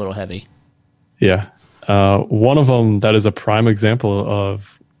it's getting a little heavy. Yeah, one of them that is a prime example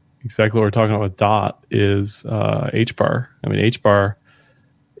of exactly what we're talking about with dot is HBAR. I mean, HBAR.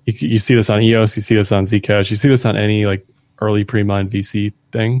 You see this on EOS, you see this on Zcash, you see this on any like early pre-mined VC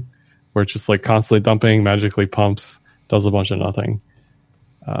thing, where it's just like constantly dumping, magically pumps, does a bunch of nothing.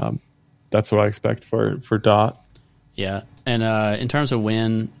 That's what I expect for dot. Yeah, and in terms of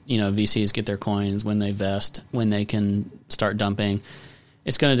when VCs get their coins, when they vest, when they can start dumping,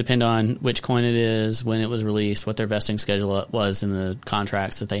 it's going to depend on which coin it is, when it was released, what their vesting schedule was in the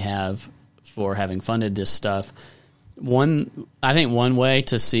contracts that they have for having funded this stuff. I think one way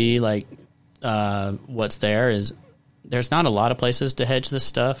to see like what's there is there's not a lot of places to hedge this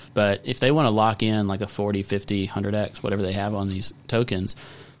stuff, but if they want to lock in like a 40, 50, 100x, whatever they have on these tokens,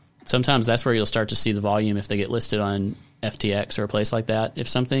 sometimes that's where you'll start to see the volume if they get listed on FTX or a place like that. If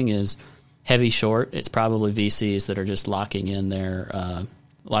something is heavy short, it's probably VCs that are just locking in their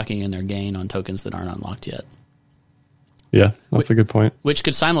gain on tokens that aren't unlocked yet. Yeah, that's a good point. Which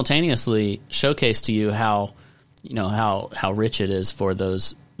could simultaneously showcase to you how rich it is for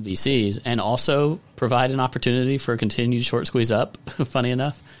those VCs, and also provide an opportunity for a continued short squeeze up. Funny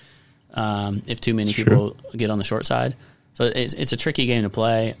enough, if too many people get on the short side, so it's a tricky game to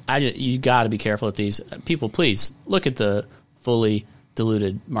play. You got to be careful with these people. Please look at the fully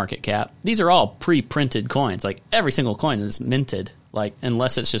diluted market cap. These are all pre-printed coins. Like every single coin is minted. Like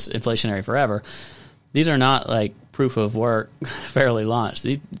unless it's just inflationary forever. These are not like proof of work fairly launched.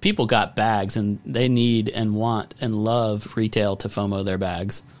 People got bags and they need and want and love retail to FOMO their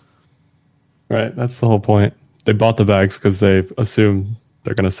bags. Right. That's the whole point. They bought the bags because they assume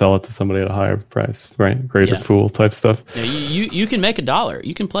they're going to sell it to somebody at a higher price, right? Greater fool type stuff. Yeah, you can make $1.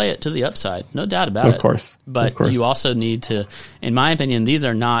 You can play it to the upside. No doubt about it. Of course. But you also need to, in my opinion, these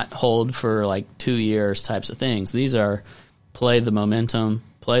are not hold for like 2 years types of things. These are play the momentum,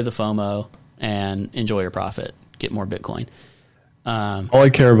 play the FOMO, and enjoy your profit. Get more Bitcoin. All I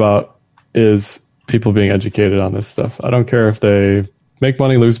care about is people being educated on this stuff. I don't care if they make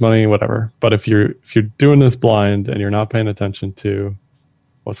money, lose money, whatever. But if you're doing this blind and you're not paying attention to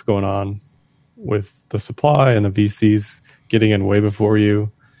what's going on with the supply and the VCs getting in way before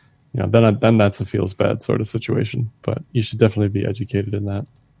you, then that's a feels bad sort of situation. But you should definitely be educated in that.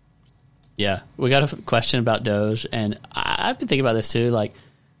 Yeah, we got a question about Doge, and I've been thinking about this too. Like,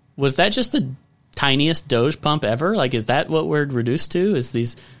 was that just the tiniest Doge pump ever? Like, is that what we're reduced to? Is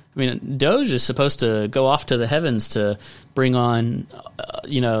these? I mean, Doge is supposed to go off to the heavens to bring on,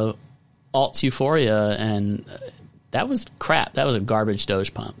 alts euphoria, and that was crap. That was a garbage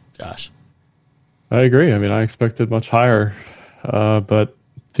Doge pump, Josh. I agree. I mean, I expected much higher, but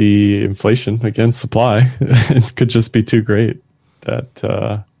the inflation against supply it could just be too great.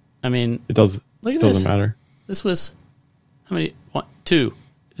 That it doesn't matter. This was how many? 1, 2,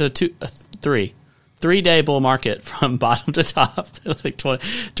 3. 3-day bull market from bottom to top, like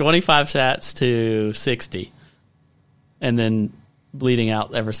 25 sats to 60, and then bleeding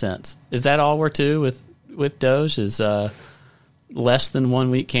out ever since. Is that all we're to with Doge? Is less than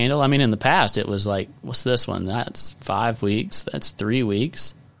 1 week candle? I mean, in the past it was like, what's this one? That's 5 weeks. That's 3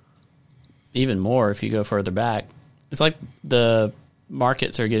 weeks. Even more if you go further back. it's like the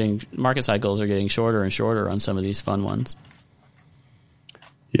market cycles are getting shorter and shorter on some of these fun ones.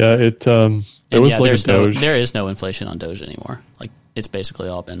 Yeah, there was like a Doge. There is no inflation on Doge anymore. Like, it's basically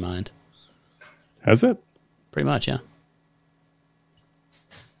all been mined. Has it? Pretty much, yeah.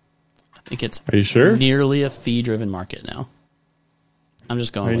 I think it's Are you sure? Nearly a fee-driven market now. I'm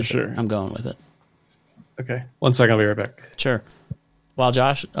just going with sure? it. I'm going with it. Okay. 1 second, I'll be right back. Sure. While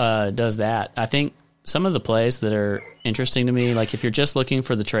Josh does that, I think some of the plays that are interesting to me, like if you're just looking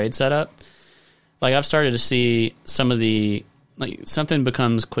for the trade setup, like I've started to see some of the, like something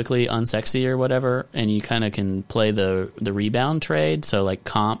becomes quickly unsexy or whatever, and you kind of can play the rebound trade. So like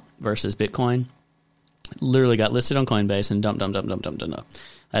comp versus Bitcoin literally got listed on Coinbase and dump.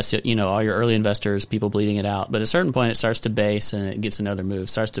 That's, all your early investors, people bleeding it out. But at a certain point, it starts to base and it gets another move,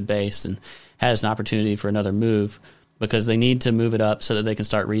 starts to base and has an opportunity for another move because they need to move it up so that they can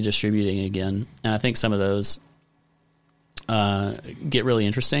start redistributing again. And I think some of those get really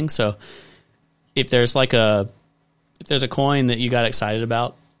interesting. So if there's a coin that you got excited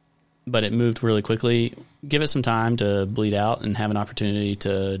about, but it moved really quickly, give it some time to bleed out and have an opportunity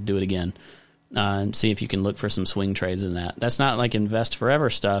to do it again. And see if you can look for some swing trades in that. That's not like invest forever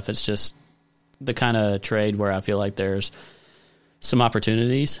stuff. It's just the kind of trade where I feel like there's some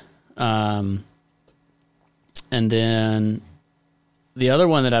opportunities. And then the other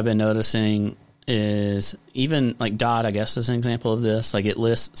one that I've been noticing is even like DOT, I guess is an example of this. Like it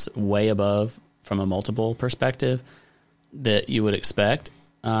lists way above from a multiple perspective that you would expect.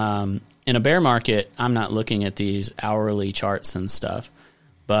 In a bear market, I'm not looking at these hourly charts and stuff,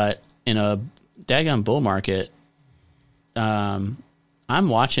 but in a daggone bull market, I'm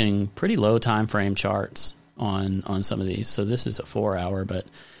watching pretty low time frame charts on some of these. So this is a 4 hour, but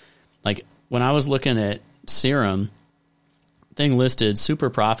like when I was looking at Serum, thing listed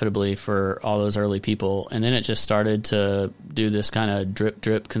super profitably for all those early people, and then it just started to do this kind of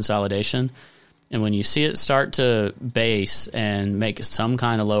drip consolidation. And when you see it start to base and make some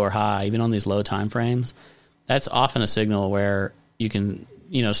kind of lower high, even on these low time frames, that's often a signal where you can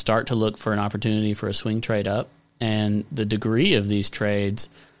start to look for an opportunity for a swing trade up. And the degree of these trades,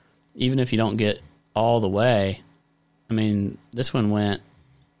 even if you don't get all the way, I mean, this one went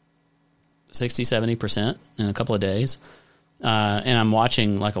 60, 70% in a couple of days. And I'm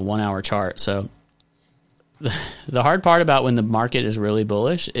watching like a 1 hour chart. So the hard part about when the market is really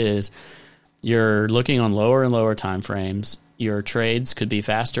bullish is you're looking on lower and lower time frames. Your trades could be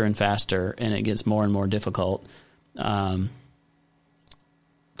faster and faster, and it gets more and more difficult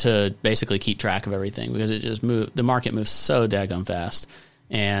to basically keep track of everything because the market moves so daggone fast,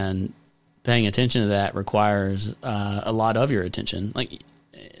 and paying attention to that requires a lot of your attention.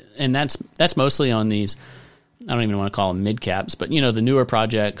 And that's mostly on these, I don't even want to call them mid caps, but the newer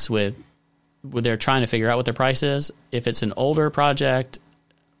projects where they're trying to figure out what their price is. If it's an older project,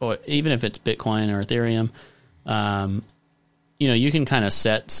 or even if it's Bitcoin or Ethereum, you can kind of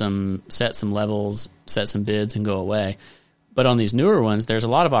set some levels, set some bids, and go away. But on these newer ones, there's a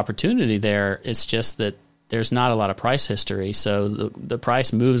lot of opportunity there. It's just that there's not a lot of price history. So the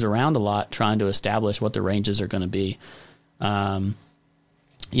price moves around a lot trying to establish what the ranges are going to be. And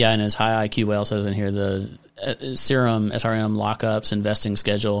as High IQ Whale says in here, the Serum SRM lockups investing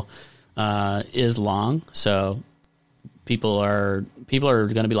schedule is long. So people are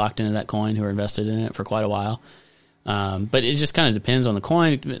going to be locked into that coin who are invested in it for quite a while. But it just kind of depends on the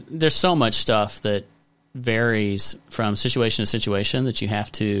coin. There's so much stuff that varies from situation to situation that you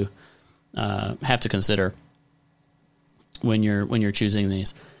have to consider when you're choosing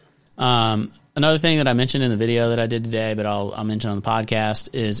these. Another thing that I mentioned in the video that I did today, but I'll mention on the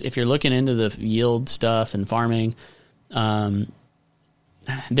podcast, is if you're looking into the yield stuff and farming,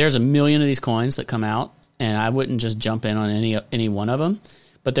 there's a million of these coins that come out, and I wouldn't just jump in on any one of them.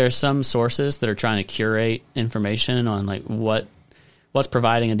 But there's some sources that are trying to curate information on like what's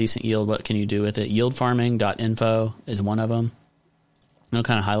providing a decent yield, what can you do with it. Yieldfarming.info is one of them. They'll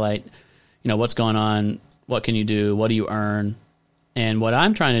kind of highlight, what's going on, what can you do, what do you earn. And what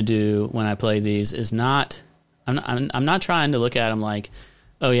I'm trying to do when I play these is I'm not trying to look at them like,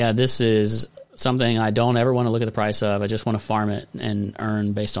 oh yeah, this is something I don't ever want to look at the price of. I just want to farm it and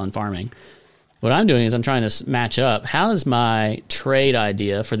earn based on farming. What I'm doing is I'm trying to match up, how does my trade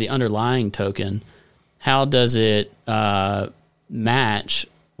idea for the underlying token, how does it match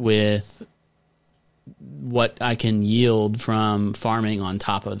with what I can yield from farming on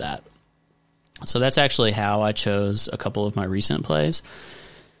top of that? So that's actually how I chose a couple of my recent plays.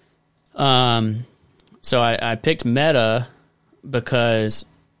 So I picked Meta because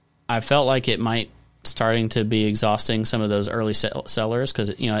I felt like it might starting to be exhausting some of those early sellers because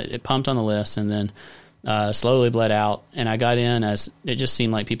it pumped on the list, and then slowly bled out, and I got in as it just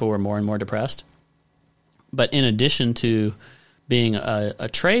seemed like people were more and more depressed. But in addition to being a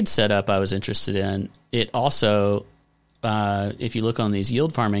trade setup I was interested in, it also, if you look on these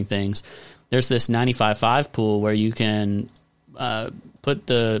yield farming things, there's this 95.5 pool where you can put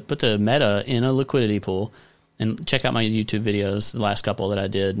the meta in a liquidity pool, and check out my YouTube videos, the last couple that I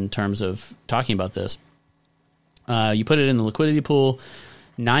did in terms of talking about this. You put it in the liquidity pool.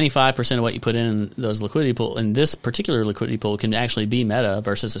 95% of what you put in those liquidity pool, in this particular liquidity pool, can actually be meta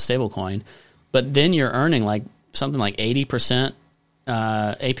versus a stable coin. But then you're earning like something like 80%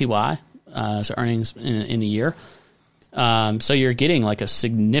 APY, so earnings in a year. So you're getting like a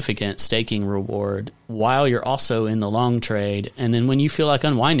significant staking reward while you're also in the long trade. And then when you feel like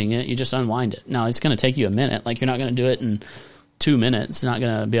unwinding it, you just unwind it. Now, it's going to take you a minute. Like, you're not going to do it in 2 minutes. You're not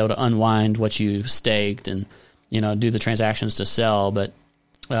going to be able to unwind what you staked and, do the transactions to sell. But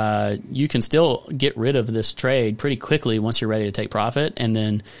you can still get rid of this trade pretty quickly once you're ready to take profit, and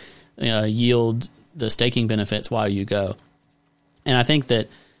then yield the staking benefits while you go. And I think that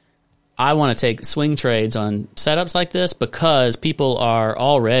I want to take swing trades on setups like this because people are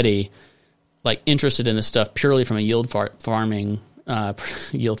already like interested in this stuff purely from a yield farming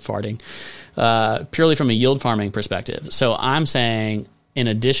purely from a yield farming perspective. So I'm saying, in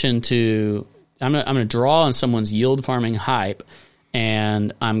addition to, I'm going to draw on someone's yield farming hype,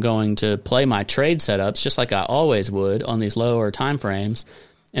 and I'm going to play my trade setups just like I always would on these lower time frames,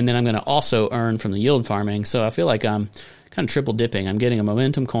 and then I'm going to also earn from the yield farming. So I feel like I'm kind of triple dipping. I'm getting a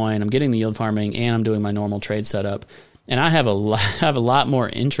momentum coin, I'm getting the yield farming, and I'm doing my normal trade setup. And I have a lot more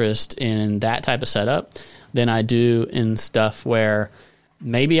interest in that type of setup than I do in stuff where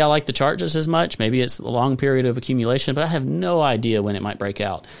maybe I like the chart just as much. Maybe it's a long period of accumulation, but I have no idea when it might break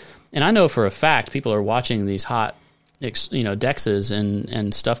out. And I know for a fact people are watching these hot dexes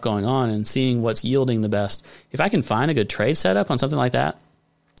and stuff going on and seeing what's yielding the best. If I can find a good trade setup on something like that,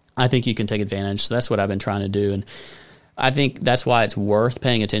 I think you can take advantage. So that's what I've been trying to do. And I think that's why it's worth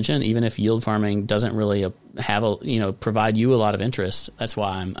paying attention, even if yield farming doesn't really provide you a lot of interest. That's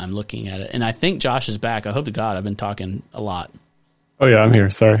why I'm looking at it. And I think Josh is back. I hope to God I've been talking a lot. Oh yeah, I'm here.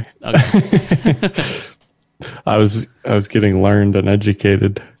 Sorry. Okay. I was getting learned and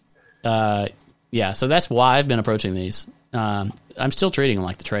educated. Yeah, so that's why I've been approaching these. I'm still treating them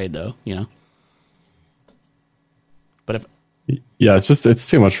like the trade, though. But it's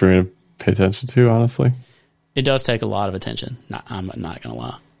too much for me to pay attention to, honestly. It does take a lot of attention. I'm not going to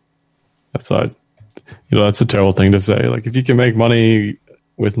lie. That's why, that's a terrible thing to say. Like, if you can make money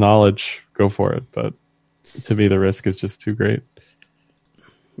with knowledge, go for it. But to me, the risk is just too great.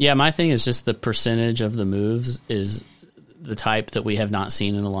 Yeah, my thing is just the percentage of the moves is the type that we have not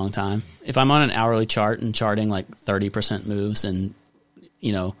seen in a long time. If I'm on an hourly chart and charting like 30% moves and,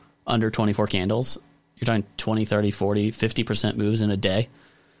 under 24 candles, you're talking 20, 30, 40, 50% moves in a day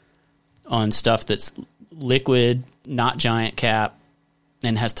on stuff that's liquid, not giant cap,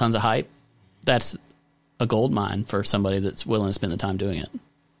 and has tons of hype. That's a gold mine for somebody that's willing to spend the time doing it.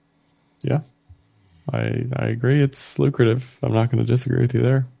 Yeah, I agree. It's lucrative. I'm not going to disagree with you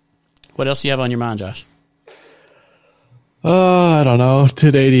there. What else do you have on your mind, Josh? I don't know.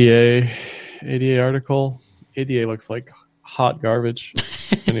 Did ADA article. ADA looks like hot garbage.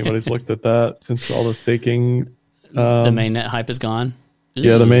 If anybody's looked at that since all the staking. The mainnet hype is gone. Ooh.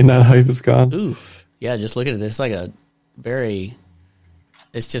 Yeah, the mainnet hype is gone. Ooh. Yeah, just look at it. It's like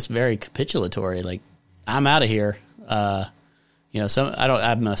it's just very capitulatory. Like, I'm out of here. I'm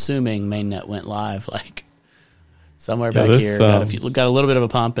assuming mainnet went live like somewhere back here. Got a little bit of a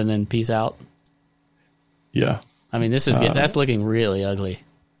pump and then peace out. Yeah. I mean, that's looking really ugly.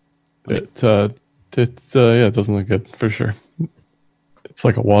 It doesn't look good for sure. It's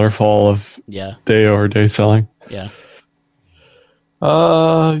like a waterfall of day selling. Yeah.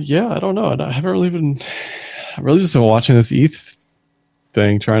 I don't know. I've really just been watching this ETH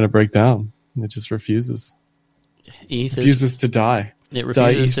thing trying to break down. It just refuses. ETH refuses to die. It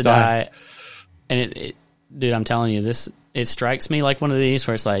refuses to die. And dude, I'm telling you, it strikes me like one of these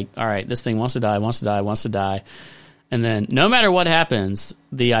where it's like, all right, this thing wants to die. And then no matter what happens,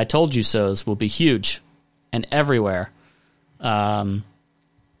 the I told you so's will be huge and everywhere. That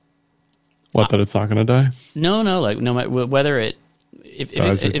it's not going to die? No, like no matter whether if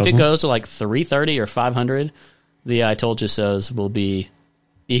it goes to like 330 or 500, the I told you so's will be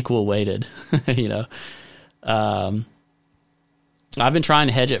equal weighted. I've been trying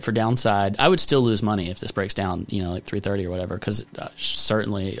to hedge it for downside. I would still lose money if this breaks down, like 330 or whatever, because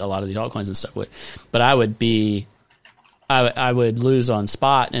certainly a lot of these altcoins and stuff would. But I would lose on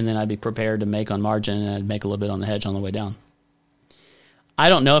spot, and then I'd be prepared to make on margin, and I'd make a little bit on the hedge on the way down. I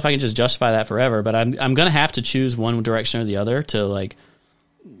don't know if I can just justify that forever, but I'm going to have to choose one direction or the other to like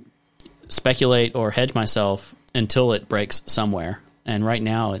speculate or hedge myself until it breaks somewhere. And right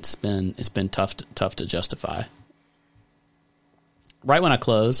now it's been tough to justify. Right when I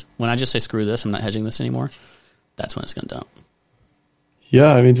close, when I just say screw this, I'm not hedging this anymore, that's when it's going to dump.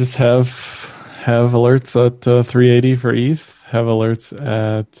 Yeah, I mean, just have alerts at 380 for ETH. Have alerts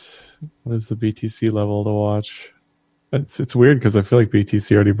at what is the BTC level to watch? It's weird because I feel like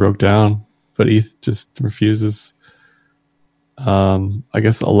BTC already broke down, but ETH just refuses. I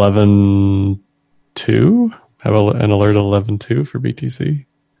guess 11.2. Have an alert at 11.2 for BTC.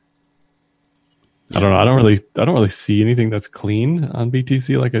 Yeah. I don't know. I don't really see anything that's clean on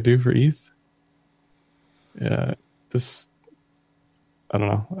BTC like I do for ETH. Yeah, I don't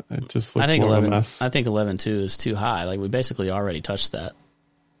know. It just looks more of a mess. I think 11.2 is too high. Like we basically already touched that.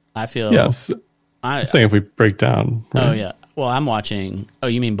 I feel. Yeah, I'm saying if we break down. Right? Oh yeah. Well, I'm watching. Oh,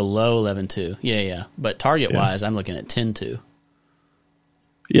 you mean below 11.2? Yeah. But target wise, I'm looking at 10.2.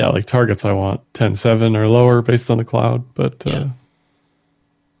 Yeah, like targets, I want 10.7 or lower based on the cloud. But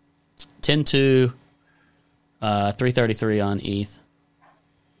 10.2, 333 on ETH.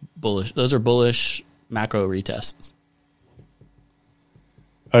 Bullish. Those are bullish macro retests.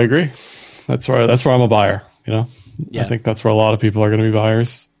 I agree. That's where I'm a buyer. You know, I think that's where a lot of people are going to be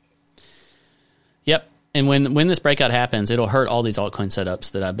buyers. Yep. And when this breakout happens, it'll hurt all these altcoin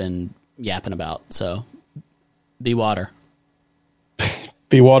setups that I've been yapping about. So be water.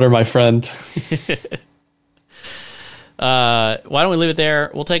 Be water, my friend. Why don't we leave it there?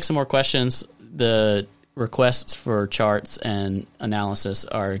 We'll take some more questions. The requests for charts and analysis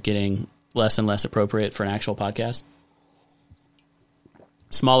are getting less and less appropriate for an actual podcast.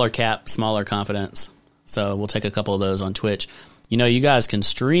 Smaller cap, smaller confidence. So we'll take a couple of those on Twitch. You know, you guys can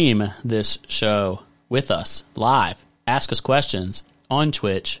stream this show with us live. Ask us questions on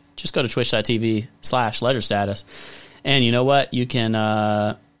Twitch. Just go to twitch.tv/ledgerstatus. And you know what? You can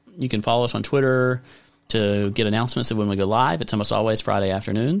follow us on Twitter to get announcements of when we go live. It's almost always Friday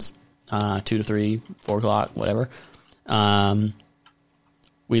afternoons, 2 to 3, 4 o'clock, whatever.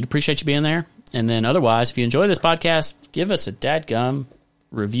 We'd appreciate you being there. And then otherwise, if you enjoy this podcast, give us a dadgum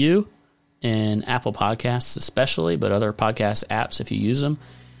review in Apple Podcasts especially, but other podcast apps if you use them.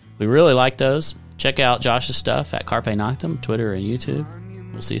 We really like those. Check out Josh's stuff at Carpe Noctem, Twitter and YouTube.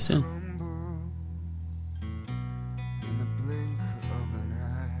 We'll see you soon.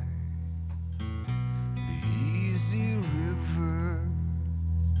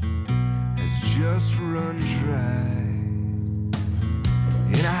 Just run dry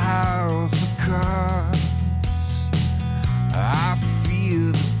in a house of cards.